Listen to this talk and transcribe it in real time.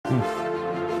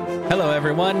Hello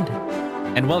everyone,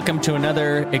 and welcome to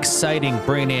another exciting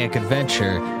Brainiac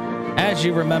adventure. As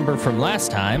you remember from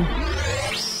last time,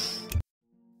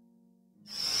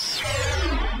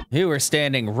 we were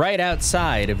standing right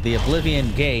outside of the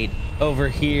Oblivion Gate over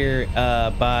here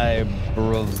by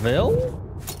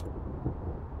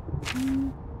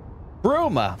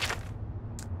Bruma.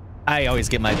 I always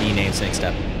get my B names mixed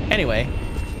up. Anyway,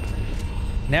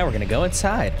 now we're gonna go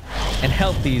inside and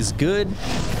help these good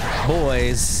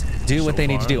boys do what they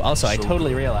need to do. Also, I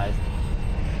totally realized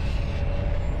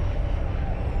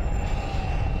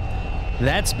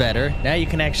that's better. Now you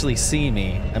can actually see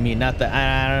me. I mean, not that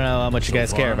I don't know how much you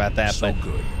guys care about that, but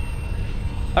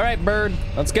all right, Burd,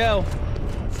 let's go.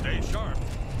 Stay sharp.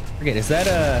 Forget, is that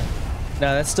a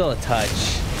no? That's still a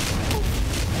touch.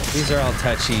 These are all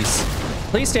touchies.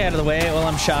 Please stay out of the way while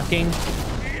I'm shocking,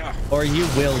 or you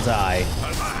will die.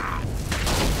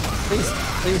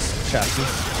 Please, shocky.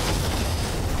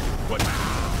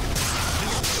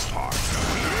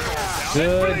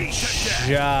 Good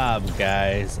job,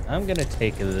 guys. I'm gonna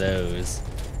take those.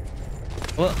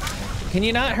 Well, can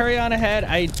you not hurry on ahead?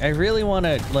 I really want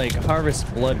to like harvest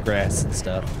bloodgrass and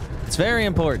stuff. It's very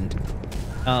important.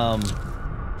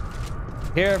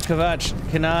 Here of Kavach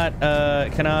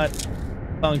cannot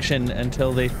function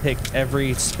until they pick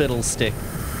every spittle stick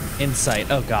in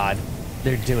sight. Oh God,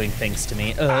 they're doing things to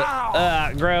me.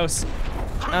 Gross.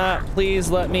 Please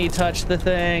let me touch the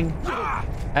thing.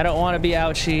 I don't want to be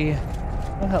ouchy.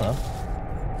 Oh, hello.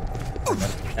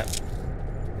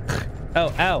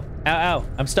 Oh, ow, ow, ow.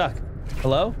 I'm stuck.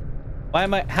 Hello? Why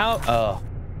am I, how? Oh,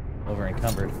 over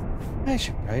encumbered. I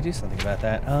should probably do something about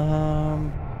that.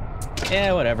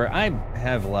 Yeah, whatever. I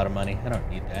have a lot of money. I don't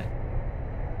need that.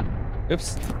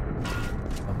 Oops.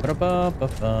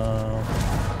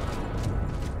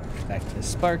 Back to the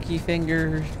sparky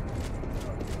fingers.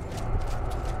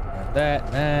 Grab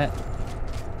that.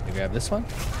 Did you grab this one?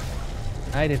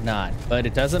 I did not, but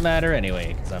it doesn't matter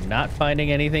anyway, because I'm not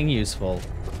finding anything useful.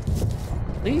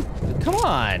 Please, come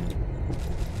on.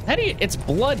 How do you, it's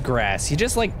blood grass. You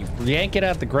just like yank it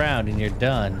out the ground and you're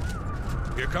done.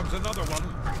 Here comes another one.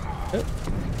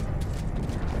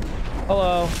 Oh.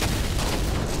 Hello.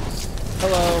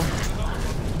 Hello.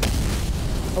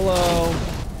 Hello.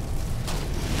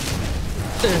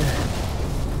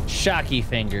 Ugh. Shocky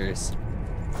fingers.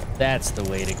 That's the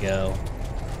way to go.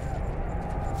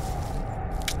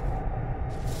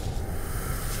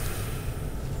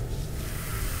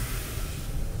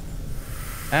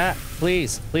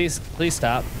 Please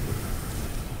stop.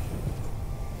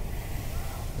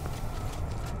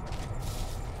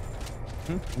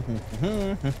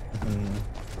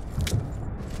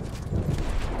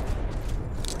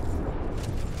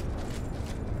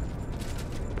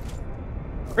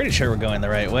 Pretty sure we're going the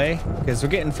right way because we're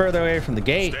getting further away from the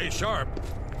gate. Stay sharp.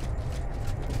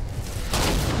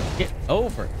 Get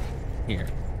over here.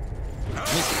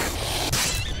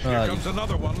 Here comes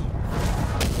another one.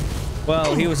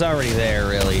 Well, he was already there,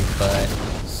 really, but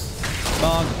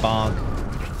bonk, bonk.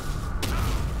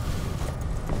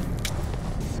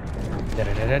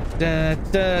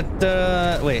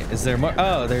 Da-da-da-da-da-da. Wait, is there more?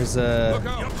 Oh, there's a. Look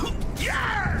out.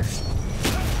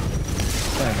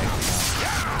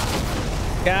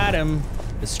 Got him.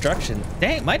 Destruction.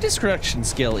 Dang, my destruction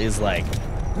skill is like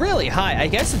really high. I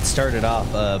guess it started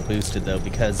off boosted though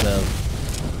because of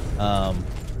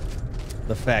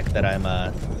the fact that I'm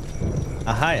a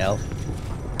high elf.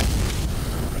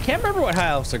 I can't remember what high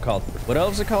elves are called. Wood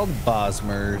elves are called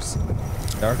Bosmers.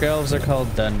 Dark elves are called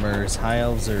Dunmers. High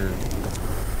elves are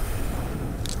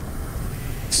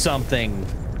something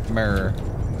mer,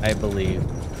 I believe.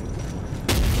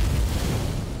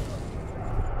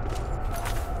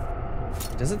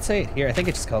 Does it say it here? I think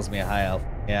it just calls me a high elf.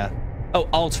 Yeah. Oh,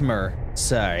 Altmer.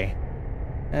 Sorry.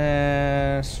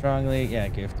 Strongly, yeah,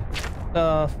 gifted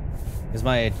stuff. Because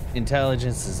my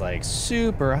intelligence is like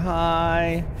super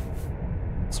high.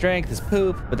 Strength is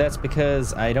poop, but that's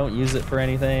because I don't use it for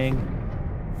anything.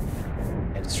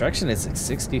 And destruction is like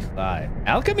 65.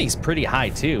 Alchemy's pretty high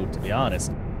too, to be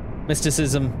honest.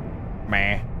 Mysticism,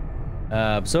 meh.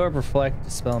 Absorb, reflect,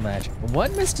 dispel magic.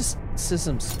 What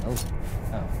mysticism smells?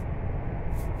 Oh.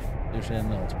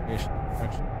 Illusion, alteration,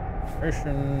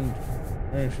 destruction.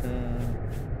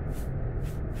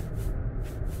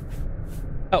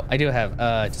 Oh, I do have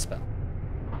dispel.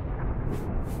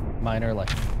 Minor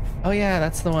light. Oh yeah,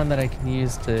 that's the one that I can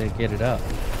use to get it up.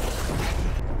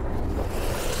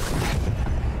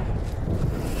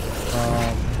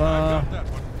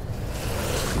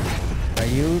 Are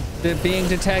you being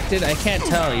detected? I can't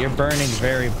tell. You're burning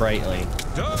very brightly.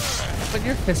 Put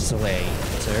your fists away,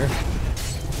 sir.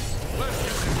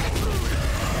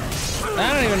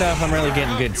 I don't even know if I'm really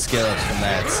getting good skills from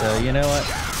that, so you know what?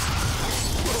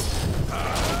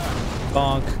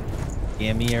 Bonk.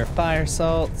 Give me your fire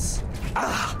salts.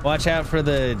 Watch out for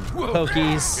the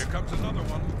pokies. Here comes another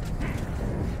one.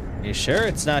 You sure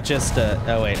it's not just a...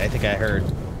 Oh wait, I think I heard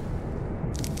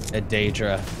a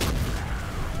Daedra.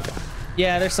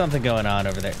 Yeah, there's something going on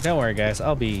over there. Don't worry, guys.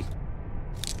 I'll be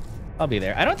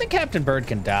there. I don't think Captain Burd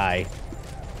can die.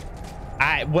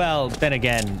 Well, then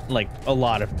again, like a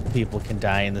lot of people can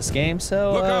die in this game,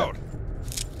 so Look out.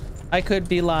 I could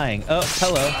be lying. Oh,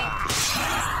 hello.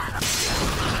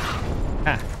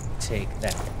 Ah, take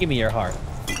that. Give me your heart.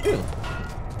 Ooh.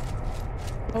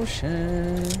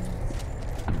 Potion.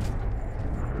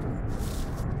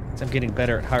 I'm getting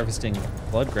better at harvesting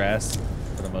bloodgrass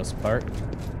for the most part.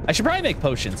 I should probably make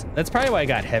potions. That's probably why I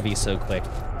got heavy so quick.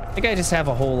 I think I just have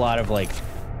a whole lot of like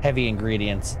heavy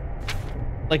ingredients.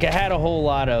 Like I had a whole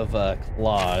lot of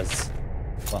claws.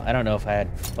 Well, I don't know if I had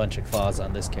a bunch of claws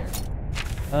on this character.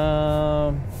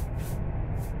 Oh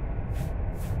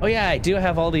yeah, I do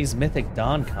have all these Mythic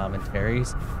Dawn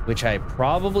commentaries, which I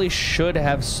probably should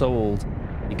have sold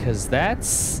because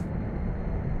that's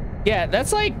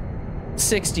like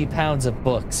 60 pounds of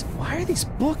books. Why are these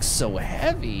books so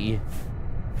heavy?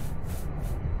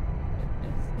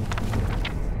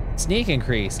 Sneak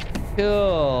increase.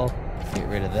 Cool. Get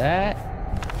rid of that.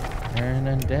 Turn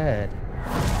undead.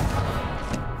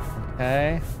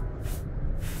 Okay.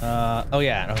 Oh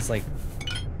yeah, and I was like,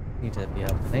 need to be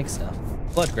able to make stuff.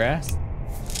 Bloodgrass.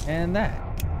 And that.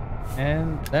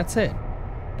 And that's it.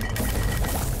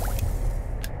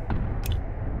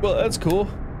 Well, that's cool.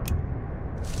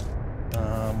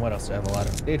 What else do I have? A lot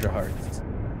of Daedra hearts.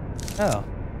 Oh.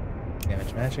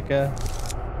 Damage magicka.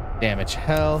 Damage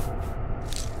health.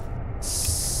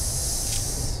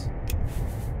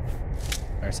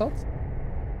 Fire salts?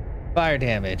 Fire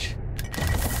damage.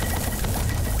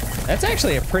 That's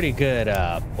actually a pretty good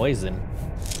poison.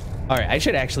 All right, I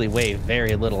should actually weigh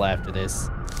very little after this.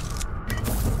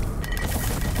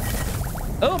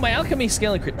 Oh, my alchemy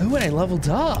skill increased. Oh, and I leveled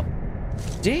up.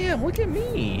 Damn, look at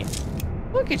me.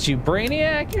 Look at you,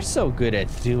 Brainiac. You're so good at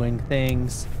doing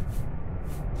things.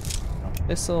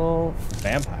 Thistle,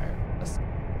 vampire.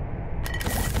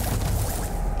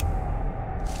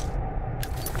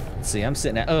 Let's see, I'm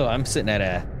sitting at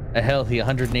a healthy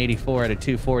 184 out of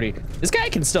 240. This guy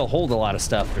can still hold a lot of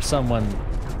stuff for someone.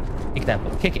 Kick that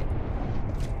book, kick it.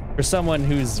 For someone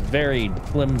who's very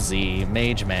flimsy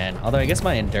mage man. Although I guess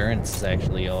my endurance is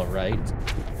actually all right.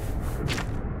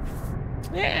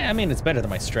 Yeah, I mean, it's better than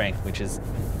my strength, which is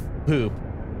poop.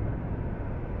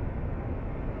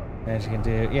 As you can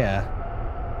do, yeah.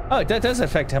 Oh, that does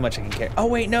affect how much I can carry. Oh,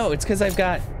 wait, no, it's because I've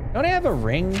got, don't I have a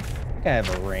ring? I think I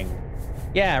have a ring.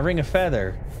 Yeah, a ring of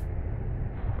feather.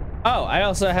 Oh, I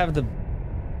also have the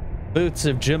boots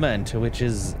of Jement, which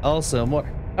is also more.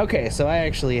 Okay, so I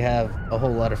actually have a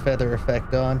whole lot of feather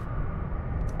effect on.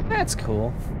 That's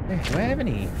cool. Hey, do I have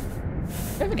any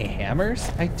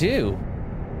hammers? I do.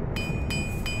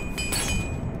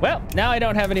 Well, now I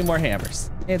don't have any more hammers.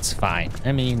 It's fine.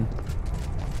 I mean,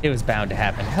 it was bound to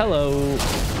happen. Hello.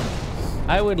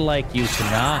 I would like you to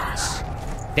not.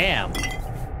 Damn.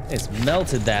 It's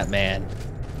melted that man.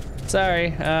 Sorry,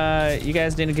 you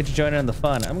guys didn't get to join in on the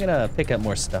fun. I'm gonna pick up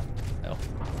more stuff. No.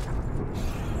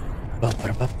 You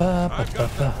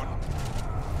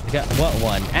got what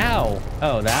one? Ow.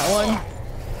 Oh, that one?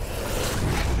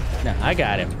 No, I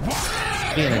got him.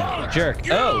 Being a jerk.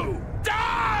 Oh.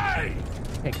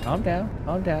 Hey, calm down,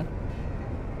 calm down.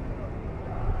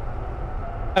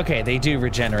 Okay, they do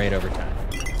regenerate over time.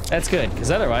 That's good, because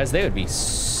otherwise they would be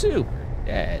super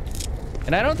dead.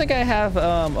 And I don't think I have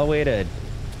a way to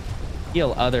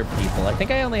heal other people. I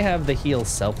think I only have the heal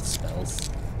self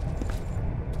spells.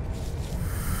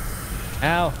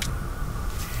 Ow.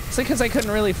 It's because I couldn't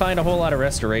really find a whole lot of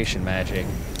restoration magic.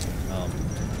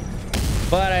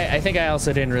 But I think I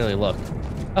also didn't really look.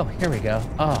 Oh, here we go.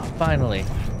 Oh, finally.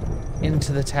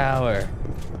 Into the tower.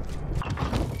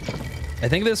 I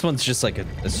think this one's just like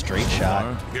a straight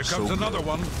shot. Here comes another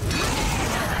one.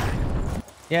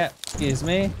 Yeah, excuse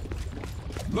me.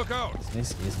 Look out.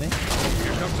 Excuse me.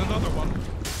 Here comes another one.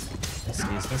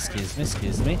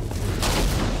 Excuse me.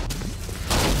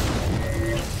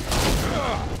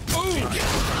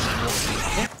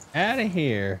 Get out of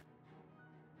here.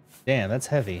 Damn, that's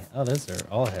heavy. Oh, those are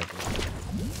all heavy.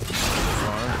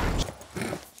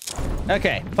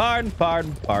 Okay, pardon.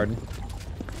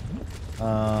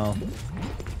 Oh,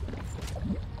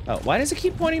 why does it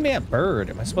keep pointing me at Burd?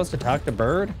 Am I supposed to talk to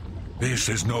Burd? This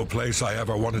is no place I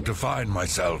ever wanted to find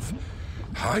myself.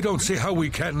 I don't see how we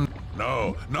can...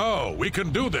 No, we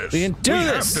can do this. We can do this. We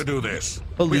have to do this.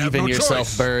 Believe in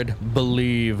yourself, Burd.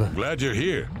 Believe. Glad you're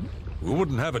here. We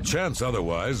wouldn't have a chance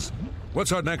otherwise.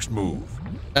 What's our next move?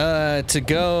 To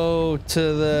go to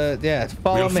the, yeah,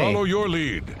 follow me. We'll follow your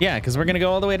lead. Yeah, because we're gonna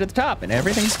go all the way to the top and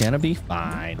everything's gonna be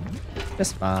fine.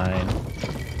 Just fine.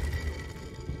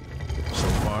 So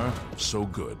far, so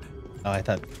good. Oh, I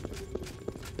thought.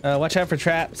 Watch out for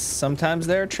traps. Sometimes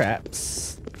there are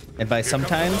traps. And by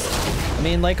sometimes, I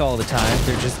mean like all the time.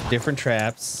 They're just different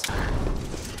traps.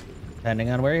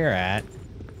 Depending on where you're at.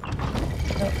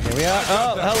 Oh, here we are.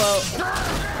 Oh, hello.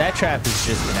 That trap is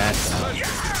just an accident.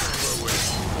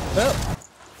 Oh,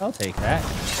 I'll take that.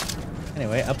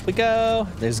 Anyway, up we go.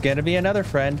 There's gonna be another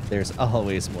friend. There's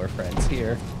always more friends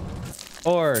here.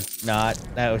 Or not.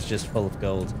 That was just full of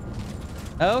gold.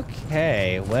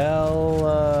 Okay,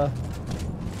 well,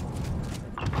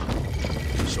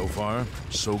 So far,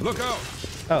 so good. Look out!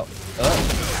 Oh.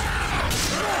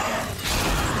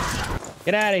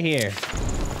 Get out of here.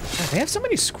 God, they have so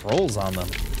many scrolls on them.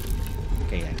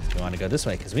 Okay, yeah, we want to go this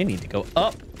way because we need to go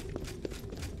up.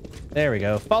 There we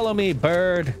go. Follow me,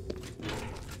 Burd.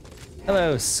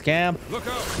 Hello, scamp. Look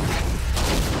out!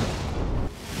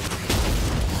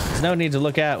 There's no need to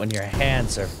look out when your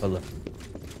hands are full of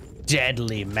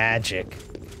deadly magic.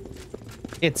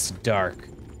 It's dark.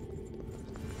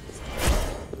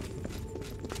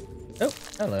 Oh,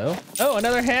 hello. Oh,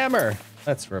 another hammer.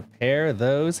 Let's repair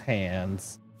those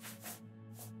hands.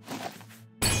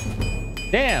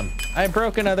 Damn, I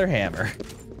broke another hammer.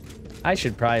 I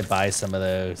should probably buy some of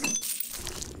those.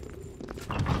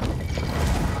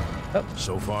 Oh.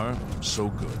 So far, so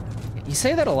good. You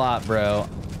say that a lot, bro.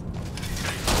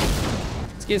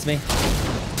 Excuse me.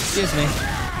 Excuse me.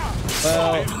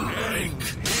 Well.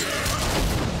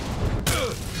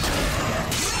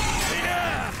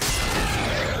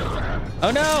 Oh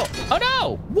no! Oh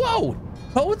no! Whoa!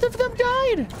 Both of them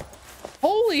died!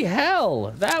 Holy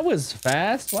hell! That was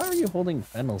fast. Why are you holding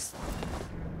fennels?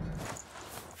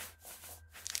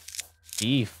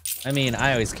 Beef. I mean,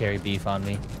 I always carry beef on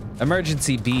me.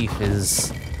 Emergency beef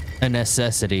is a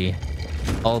necessity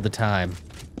all the time.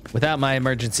 Without my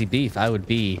emergency beef, I would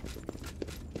be...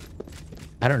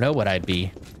 I don't know what I'd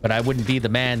be, but I wouldn't be the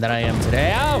man that I am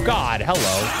today. Oh God,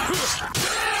 hello.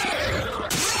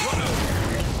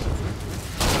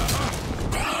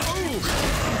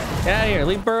 Get out of here,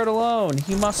 leave Burd alone.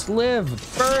 He must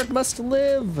live. Burd must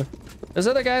live. Those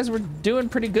other guys were doing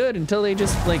pretty good until they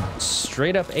just like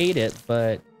straight up ate it,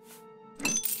 but...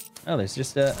 Oh, there's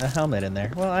just a helmet in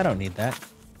there. Well, I don't need that.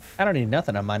 I don't need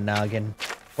nothing on my noggin.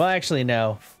 Well, actually,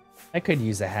 no. I could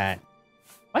use a hat.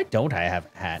 Why don't I have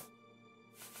a hat?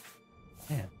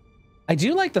 Man. I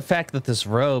do like the fact that this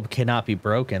robe cannot be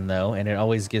broken, though, and it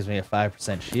always gives me a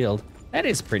 5% shield. That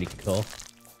is pretty cool.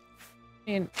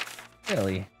 I mean,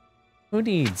 really, who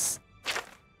needs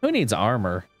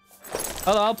armor?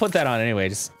 Although I'll put that on anyway,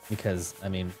 just because, I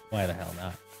mean, why the hell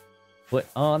not? Put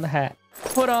on the hat.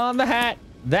 Put on the hat.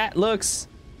 That looks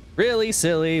really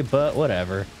silly, but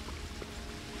whatever.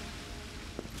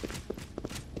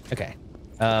 Okay.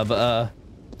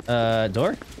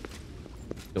 Door?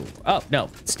 Oh, no,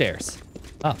 stairs.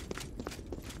 Oh.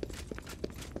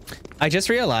 I just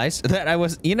realized that I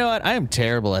was, you know what? I am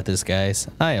terrible at this, guys.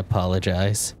 I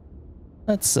apologize.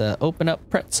 Let's open up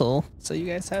Pretzel so you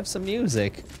guys have some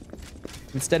music.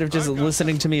 Instead of just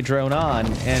listening to me drone on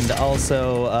and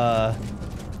also,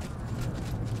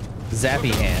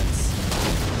 zappy hands.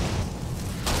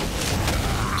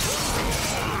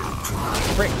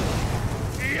 Frick.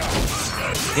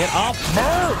 Get off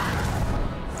Burd!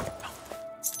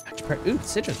 Ooh,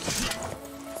 sigil key.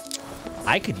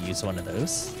 I could use one of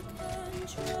those.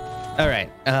 All right,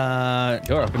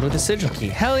 door opened with a sigil key.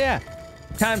 Hell yeah!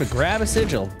 Time to grab a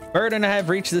sigil. Burd and I have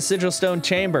reached the sigil stone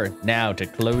chamber. Now to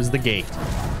close the gate.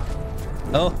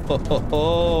 Oh, ho, ho,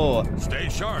 ho. Stay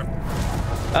sharp.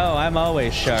 Oh, I'm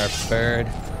always sharp, Burd.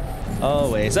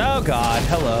 Always. Oh God,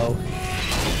 hello.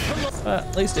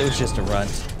 At least it was just a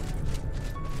runt.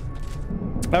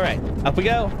 All right, up we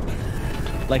go.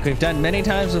 Like we've done many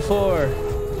times before.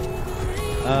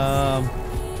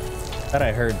 Thought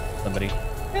I heard somebody.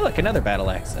 Hey, look, another battle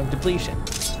axe of depletion.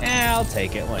 I'll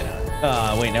take it. Why not?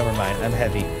 Oh, wait, never mind. I'm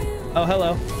heavy. Oh,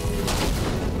 hello.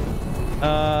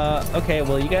 Okay,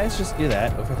 well, you guys just do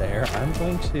that over there. I'm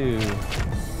going to...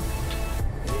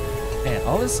 Man,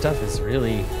 all this stuff is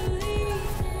really...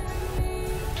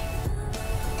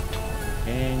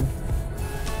 Dang.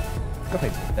 What if I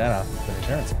take that off and put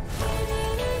endurance on?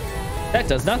 That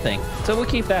does nothing, so we'll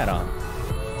keep that on.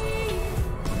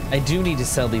 I do need to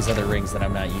sell these other rings that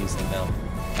I'm not using, though.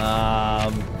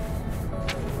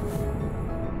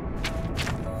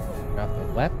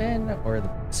 weapon or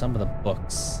some of the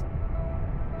books?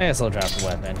 I guess I'll drop the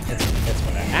weapon. It's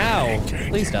whatever. Ow!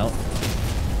 Please don't.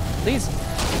 Please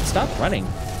stop running.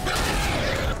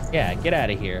 Yeah, get out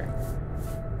of here.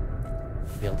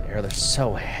 Field arrow, they're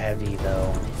so heavy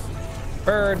though.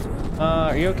 Burd,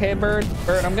 are you okay, Burd?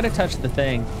 Burd, I'm gonna touch the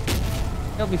thing.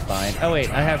 He'll be fine. Oh wait,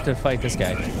 I have to fight this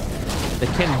guy. The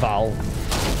Kinval.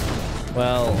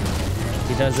 Well,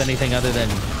 he does anything other than...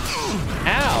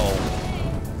 Ow!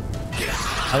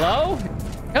 Hello?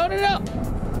 No, no, no!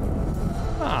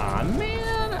 Aw,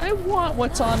 man, I want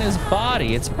what's on his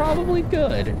body. It's probably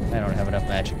good. I don't have enough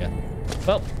magicka.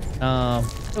 Well, oh,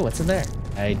 what's in there?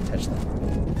 I touched that.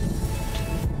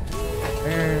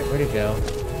 Where'd it go?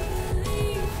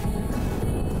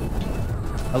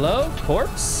 Hello,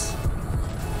 corpse?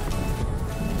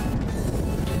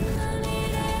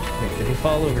 Wait, did he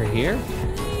fall over here?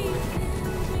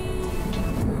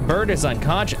 Burd is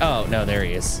unconscious. Oh, no, there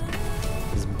he is.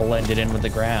 He's blended in with the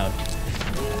ground.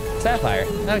 Sapphire.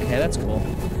 Okay, that's cool.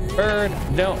 Burd,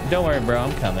 don't worry, bro.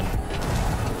 I'm coming.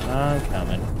 I'm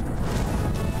coming.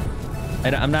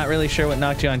 I'm not really sure what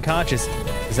knocked you unconscious,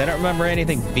 because I don't remember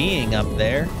anything being up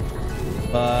there.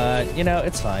 But, you know,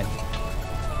 it's fine.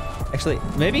 Actually,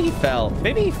 maybe he fell.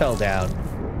 Maybe he fell down.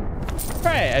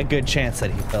 Probably a good chance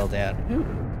that he fell down. Ooh,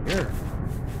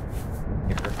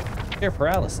 Pure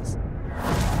paralysis.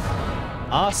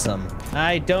 Awesome.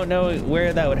 I don't know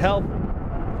where that would help,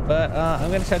 but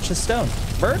I'm gonna touch the stone.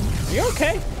 Burd, are you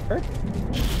okay? Burd?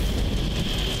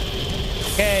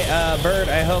 Okay, Burd,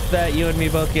 I hope that you and me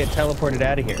both get teleported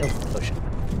out of here. Oh shit.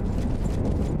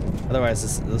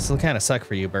 Otherwise, this will kind of suck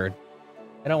for you, Burd.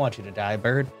 I don't want you to die,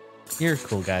 Burd. You're a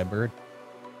cool guy, Burd.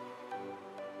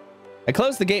 I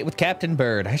closed the gate with Captain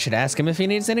Burd. I should ask him if he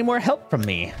needs any more help from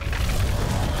me.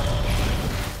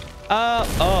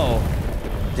 Oh.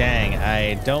 Dang,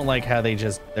 I don't like how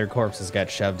their corpses got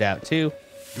shoved out too.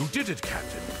 You did it,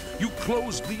 Captain. You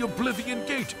closed the Oblivion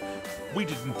Gate. We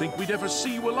didn't think we'd ever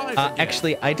see you alive again.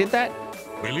 Actually, I did that.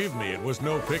 Believe me, it was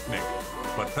no picnic.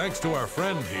 But thanks to our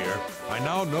friend here, I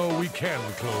now know we can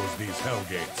close these hell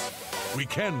gates. We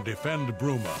can defend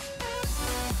Bruma.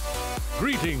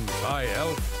 Greetings, High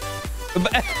Elf.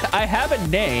 I have a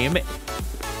name.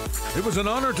 It was an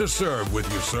honor to serve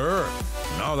with you, sir.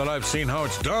 Now that I've seen how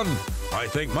it's done, I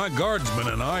think my guardsmen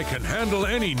and I can handle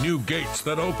any new gates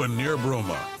that open near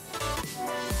Bruma.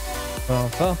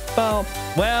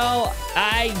 Well,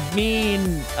 I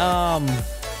mean,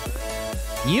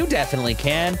 you definitely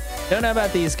can. Don't know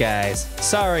about these guys.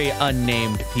 Sorry,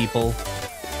 unnamed people.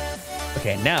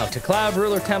 Okay, now to Cloud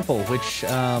Ruler Temple, which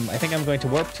I think I'm going to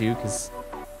warp to, because...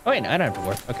 Oh, wait, no, I don't have to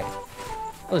warp. Okay.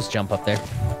 I'll just jump up there.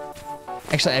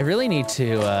 Actually, I really need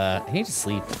to,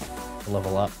 sleep to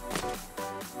level up.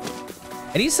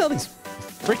 I need to sell these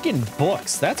freaking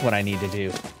books. That's what I need to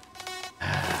do.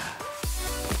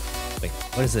 Wait,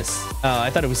 what is this? Oh, I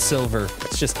thought it was silver.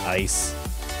 It's just ice.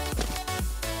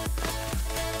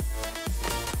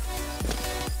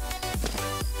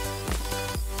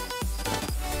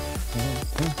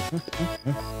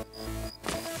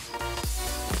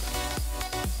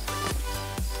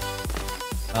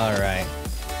 All right.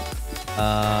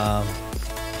 I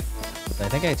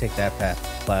think I take that path,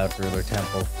 Cloud Ruler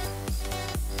Temple.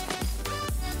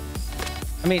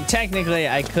 I mean, technically,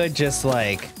 I could just,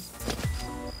 like,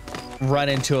 run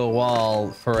into a wall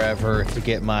forever to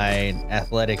get my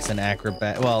athletics and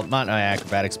well, not my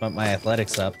acrobatics, but my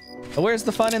athletics up. But where's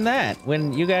the fun in that?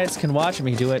 When you guys can watch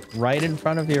me do it right in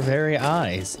front of your very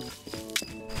eyes.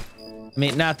 I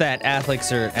mean, not that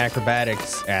athletics or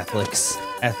acrobatics,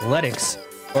 athletics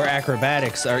or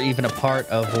acrobatics are even a part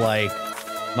of, like,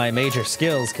 my major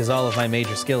skills, because all of my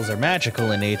major skills are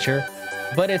magical in nature.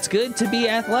 But it's good to be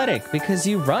athletic because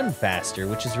you run faster,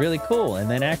 which is really cool. And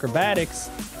then acrobatics,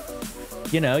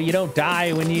 you know, you don't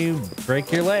die when you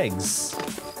break your legs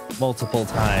multiple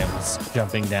times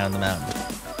jumping down the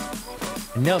mountain.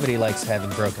 And nobody likes having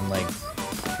broken legs.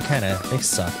 They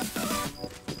suck.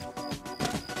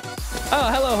 Oh,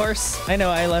 hello, horse. I know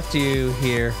I left you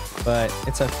here, but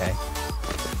it's okay.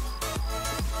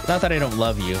 Not that I don't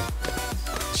love you.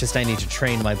 It's just I need to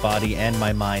train my body and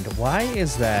my mind. Why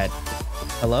is that?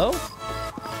 Hello?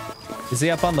 Is he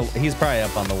up on the... He's probably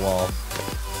up on the wall.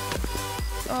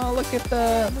 Oh, look at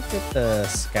the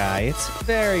sky. It's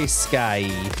very sky-y.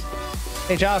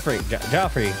 Hey, Joffrey.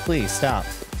 Joffrey, please stop.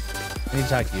 I need to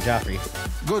talk to you, Joffrey.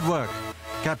 Good work.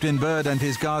 Captain Burd and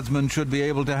his guardsmen should be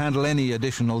able to handle any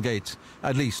additional gates,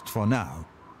 at least for now.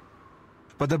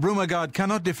 But the Bruma Guard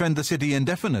cannot defend the city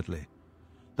indefinitely.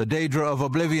 The Daedra of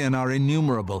Oblivion are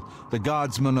innumerable. The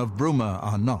guardsmen of Bruma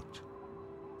are not.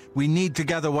 We need to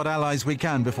gather what allies we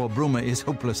can before Bruma is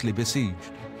hopelessly besieged.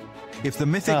 If the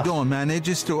mythic Dawn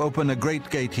manages to open a great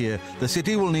gate here, the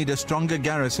city will need a stronger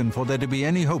garrison for there to be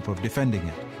any hope of defending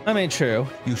it. I mean, true.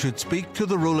 You should speak to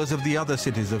the rulers of the other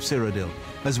cities of Cyrodiil,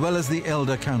 as well as the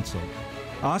Elder Council.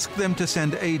 Ask them to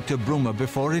send aid to Bruma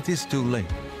before it is too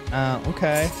late.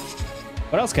 Okay.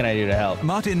 What else can I do to help?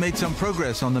 Martin made some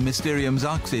progress on the Mysterium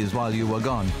Xarxes while you were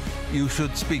gone. You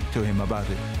should speak to him about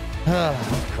it.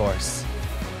 Of course.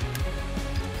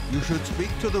 You should speak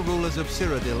to the rulers of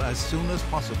Cyrodiil as soon as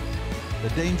possible. The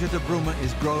danger to Bruma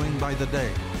is growing by the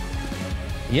day.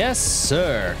 Yes,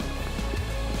 sir.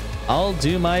 I'll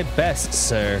do my best,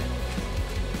 sir.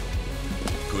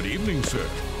 Good evening, sir.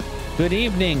 Good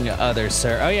evening, other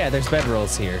sir. Oh yeah, there's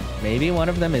bedrolls here. Maybe one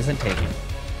of them isn't taken.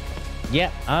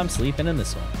 Yep, I'm sleeping in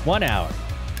this one. 1 hour.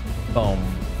 Boom.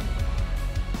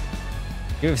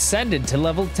 You've ascended to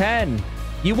level 10.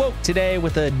 You woke today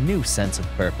with a new sense of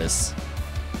purpose.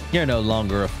 You're no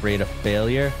longer afraid of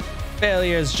failure.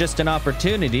 Failure is just an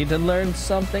opportunity to learn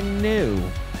something new.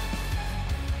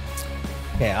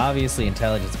 Okay, obviously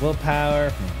intelligence,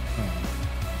 willpower.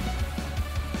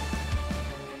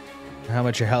 How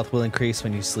much your health will increase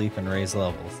when you sleep and raise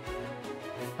levels.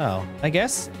 Oh, I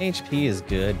guess HP is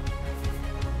good.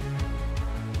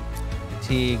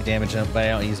 Fatigue, damage up, but I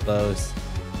don't use bows.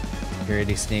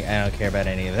 Security, sneak, I don't care about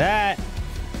any of that.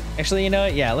 Actually, you know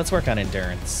what? Yeah, let's work on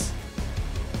endurance.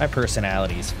 My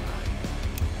personality's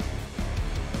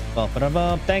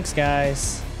fine. Thanks,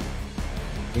 guys.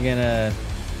 You're gonna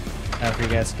have for you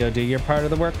guys to go do your part of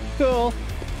the work. Cool.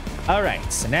 All right,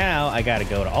 so now I gotta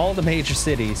go to all the major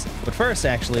cities. But first,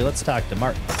 actually, let's talk to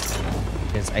Martin.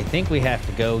 Because I think we have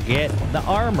to go get the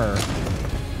armor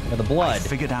or the blood. I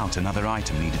figured out another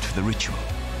item needed for the ritual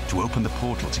to open the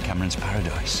portal to Cameron's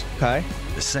paradise. Okay.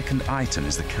 The second item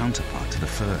is the counterpart to the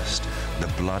first, the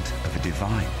blood of a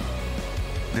divine.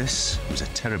 This was a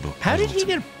terrible How did puzzle he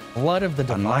to get blood of the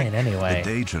divine Unlike anyway? the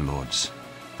Daedra lords,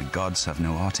 the gods have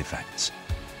no artifacts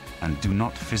and do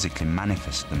not physically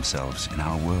manifest themselves in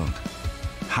our world.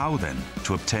 How then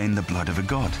to obtain the blood of a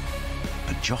god?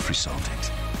 And Joffrey solved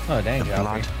it. Oh, dang, The Joffrey.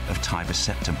 blood of Tiber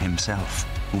Septim himself,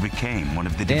 who became one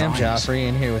of the Damn, divines. Joffrey,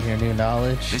 in here with your new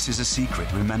knowledge. This is a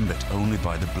secret remembered only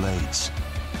by the Blades,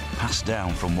 passed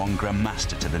down from one Grand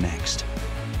Master to the next.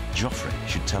 Joffrey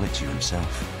should tell it to you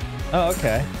himself. Oh,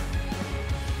 okay.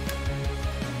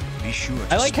 Be sure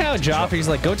to I like how speak to Joffrey's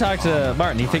like, go talk to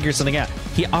Martin. He figures something out.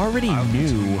 He already I'll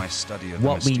continue knew my study of the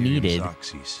what we Mysterium needed.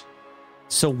 Xarxes.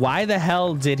 So why the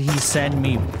hell did he send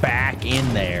me back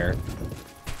in there?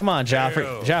 Come on, Joffrey.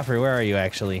 Ew. Joffrey, where are you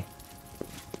actually?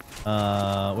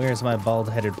 Where's my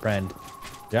bald-headed friend?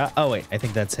 Oh wait, I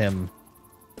think that's him.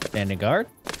 Standing guard?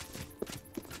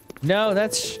 No,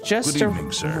 that's just Good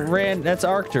evening, sir. That's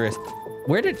Arcturus.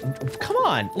 Where did? Come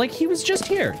on, like he was just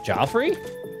here. Joffrey?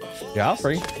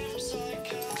 Joffrey?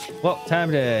 Well,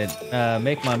 time to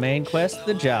make my main quest,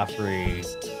 the Joffrey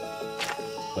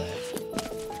quest.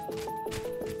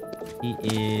 He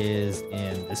is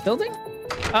in this building?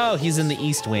 Oh, he's in the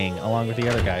East Wing, along with the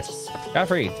other guys.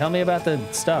 Joffrey, tell me about the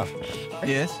stuff.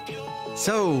 Yes?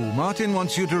 So, Martin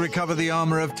wants you to recover the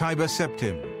armor of Tiber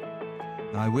Septim.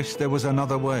 I wish there was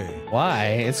another way. Why?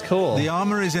 It's cool. The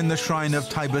armor is in the shrine of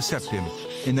Tiber Septim,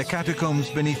 in the catacombs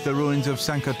beneath the ruins of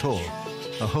Sancre,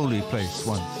 a holy place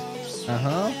once.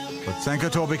 Uh-huh. But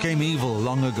Sancre became evil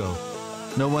long ago.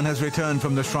 No one has returned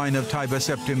from the shrine of Tiber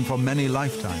Septim for many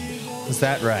lifetimes. Is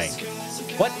that right?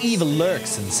 What evil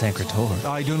lurks in Sancre?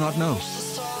 I do not know.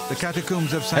 The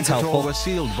catacombs of That's Sancre helpful. were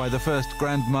sealed by the first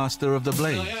Grand Master of the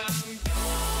Blades.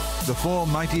 The four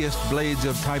mightiest blades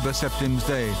of Tiber Septim's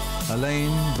day,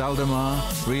 Elaine, Valdemar,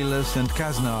 Relus, and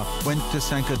Kaznar, went to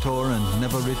Sancre and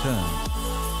never returned.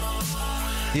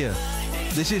 Here,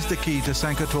 this is the key to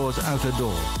Sancre's outer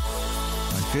door.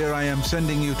 I fear I am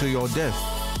sending you to your death,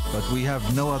 but we have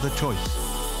no other choice.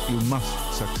 You must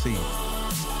succeed.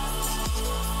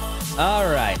 All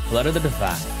right, Blood of the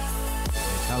Divine.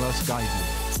 Tell us guide you.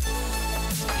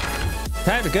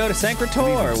 Time to go to Sancre,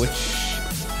 which,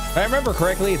 if I remember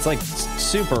correctly, it's like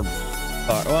super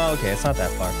far. Well, okay, it's not that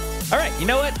far. All right, you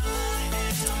know what?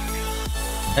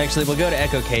 Actually, we'll go to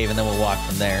Echo Cave and then we'll walk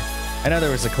from there. I know there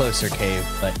was a closer cave,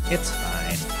 but it's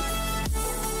fine.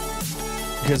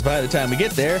 Because by the time we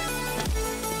get there,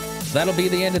 that'll be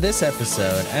the end of this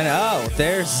episode. And oh,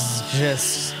 there's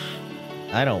just,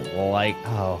 I don't like,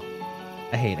 oh,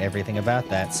 I hate everything about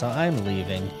that, so I'm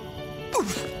leaving.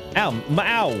 Ow,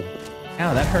 ow.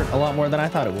 Ow, that hurt a lot more than I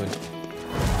thought it would.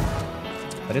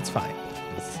 But it's fine.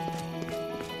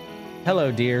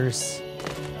 Hello, dears.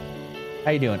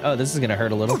 How you doing? Oh, this is gonna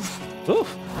hurt a little.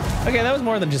 Oof. Okay, that was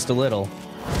more than just a little.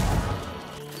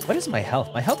 What is my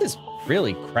health? My health is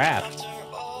really crap.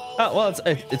 Oh, well,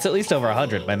 it's at least over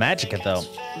 100. My magicka, though.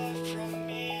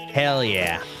 Hell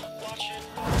yeah.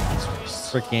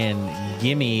 Freaking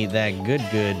gimme that good.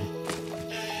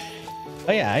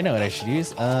 Oh, yeah, I know what I should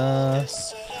use. Ah,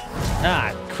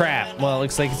 crap. Well, it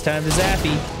looks like it's time to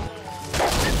zappy.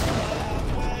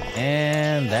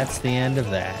 And that's the end of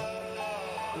that.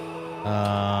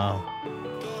 Well,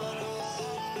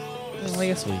 I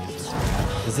guess we'll use this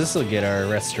because this will get our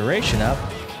restoration up,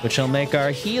 which will make our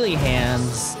Healy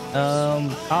hands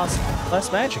cost less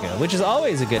magicka, which is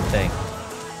always a good thing.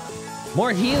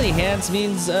 More Healy hands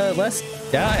means less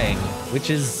dying,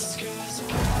 which is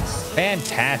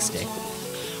fantastic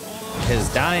because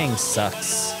dying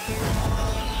sucks.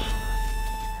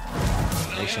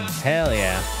 Hell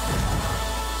yeah.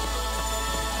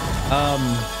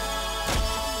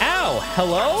 Ow!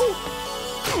 Hello?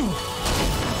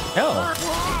 No.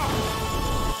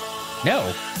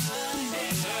 No.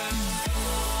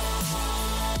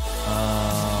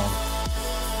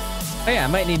 Oh yeah, I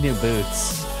might need new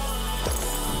boots.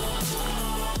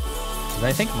 'Cause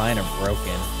I think mine are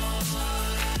broken.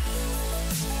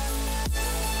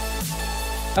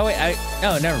 Oh wait,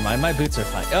 oh never mind, my boots are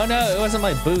fine. Oh no, it wasn't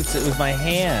my boots, it was my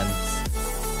hands.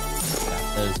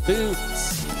 Got those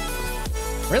boots.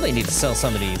 Really need to sell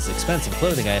some of these expensive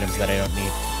clothing items that I don't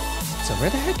need. So where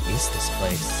the heck is this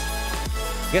place?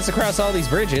 I guess across all these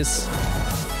bridges.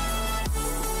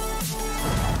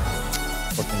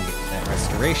 We're gonna get that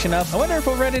restoration up. I wonder if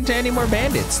we'll run into any more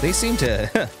bandits. They seem to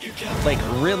like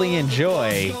really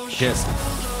enjoy just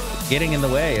getting in the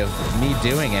way of me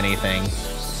doing anything.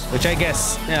 Which I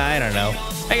guess, I don't know.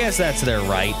 I guess that's their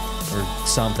right or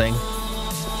something.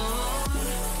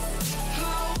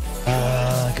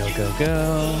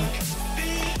 Go.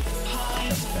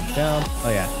 Jump down.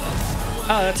 Oh yeah.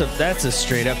 Oh, that's a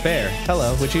straight up bear.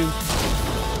 Hello, would you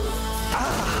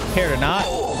care to not?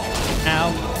 Ow.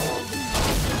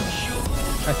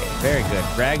 Okay, very good.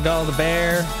 Ragdoll the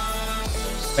bear.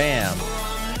 Bam.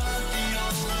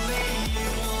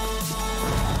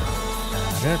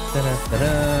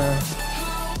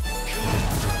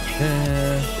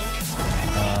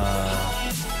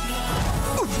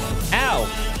 Ow!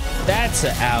 That's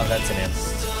an imp.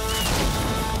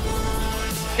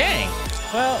 Dang.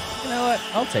 Well, you know what?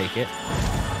 I'll take it.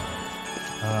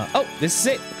 Oh, this is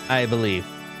it, I believe.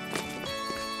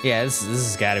 Yeah, this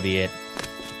has got to be it.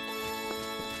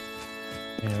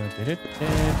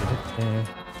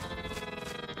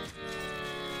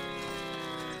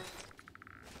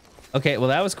 Okay, well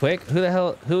that was quick.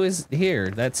 Who is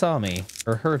here that saw me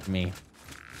or heard me?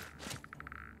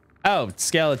 Oh,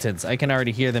 skeletons. I can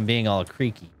already hear them being all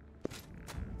creaky.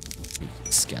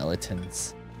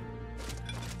 Skeletons.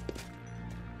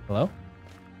 Hello?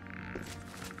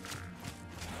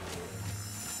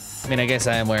 I mean, I guess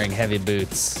I am wearing heavy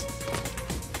boots.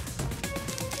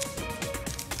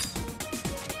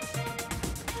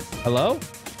 Hello?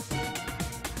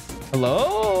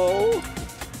 Hello?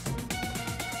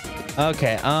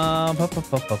 Okay,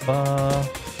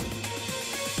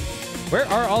 where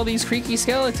are all these creaky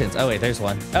skeletons? Oh wait, there's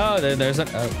one. Oh, there's a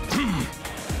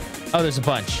oh, there's a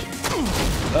bunch.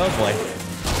 Oh boy.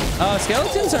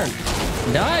 Skeletons are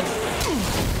not,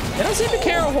 they don't seem to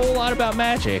care a whole lot about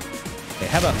magic. Okay,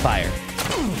 how about fire?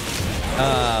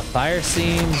 Fire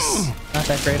seems not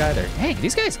that great either. Hey,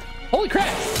 these guys, holy crap.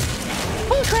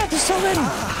 Holy crap, there's so many.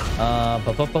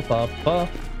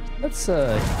 Let's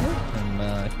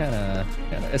kind of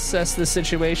assess the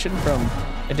situation from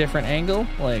a different angle,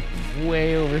 like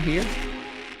way over here.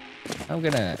 I'm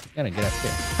gonna get up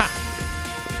here. Ha!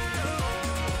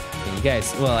 Okay, you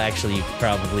guys, well, actually, you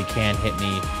probably can hit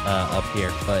me up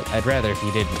here, but I'd rather if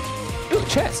you didn't. Ooh,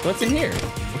 chest. What's in here?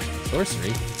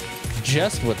 Sorcery.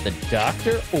 Just what the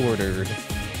doctor ordered.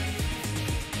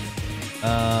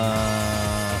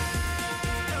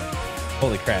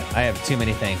 Holy crap! I have too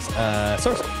many things.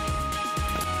 Sorcery.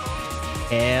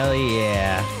 Hell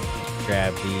yeah.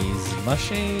 Grab these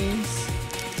mushies.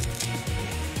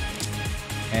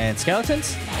 And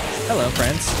skeletons? Hello,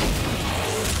 friends.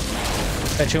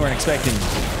 Bet you weren't expecting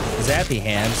zappy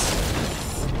hands.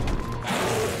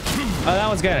 Oh, that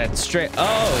one's got a straight...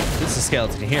 Oh, this is a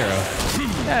skeleton hero.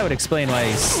 That would explain why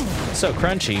he's so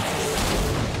crunchy.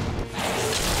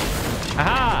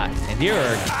 Aha! And you're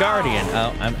a guardian.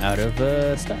 Oh, I'm out of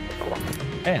stuff.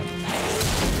 Bam.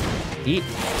 Eat.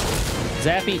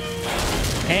 Zappy.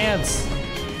 Hands.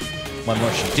 One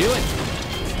more should do it.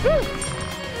 Woo.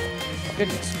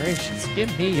 Goodness gracious. Give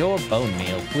me your bone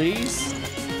meal, please.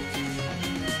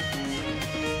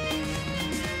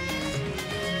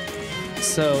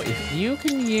 So if you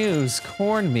can use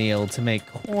cornmeal to make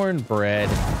cornbread,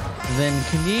 then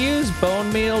can you use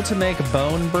bone meal to make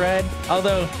bone bread?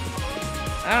 Although,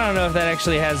 I don't know if that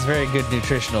actually has very good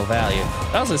nutritional value.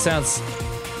 It also sounds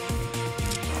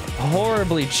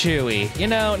horribly chewy. You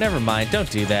know, never mind. Don't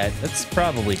do that. That's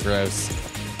probably gross.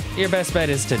 Your best bet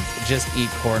is to just eat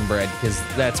cornbread, because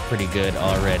that's pretty good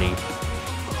already.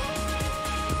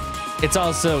 It's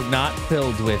also not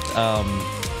filled with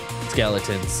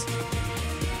skeletons.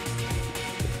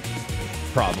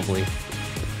 Probably.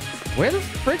 Where the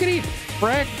friggity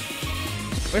frick?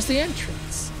 Where's the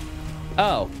entrance?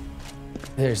 Oh.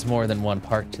 There's more than one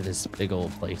part to this big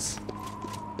old place.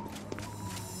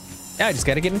 Yeah, I just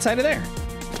gotta get inside of there.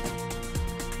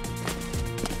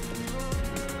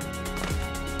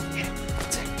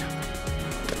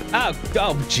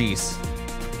 Oh, jeez.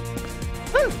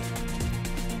 Woo.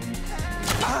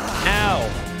 Ow.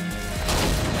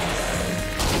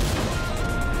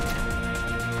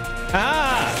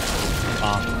 Ah.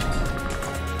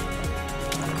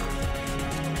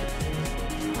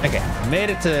 Okay, made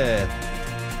it to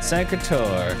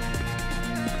Sancre.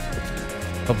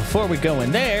 But before we go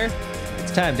in there,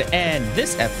 it's time to end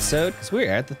this episode because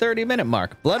we're at the 30-minute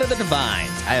mark. Blood of the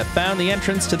Divines. I have found the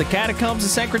entrance to the catacombs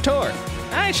of Sancre.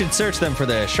 I should search them for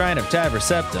the Shrine of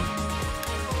Pt.14.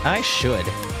 I should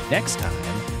next time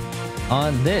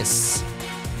on this.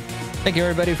 Thank you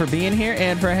everybody for being here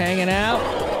and for hanging out.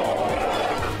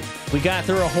 We got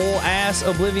through a whole ass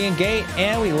Oblivion Gate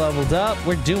and we leveled up.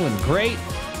 We're doing great.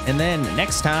 And then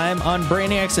next time on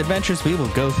Brainiac's Adventures, we will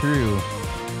go through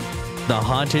the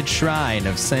haunted shrine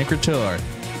of Sancre.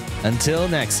 Until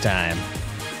next time.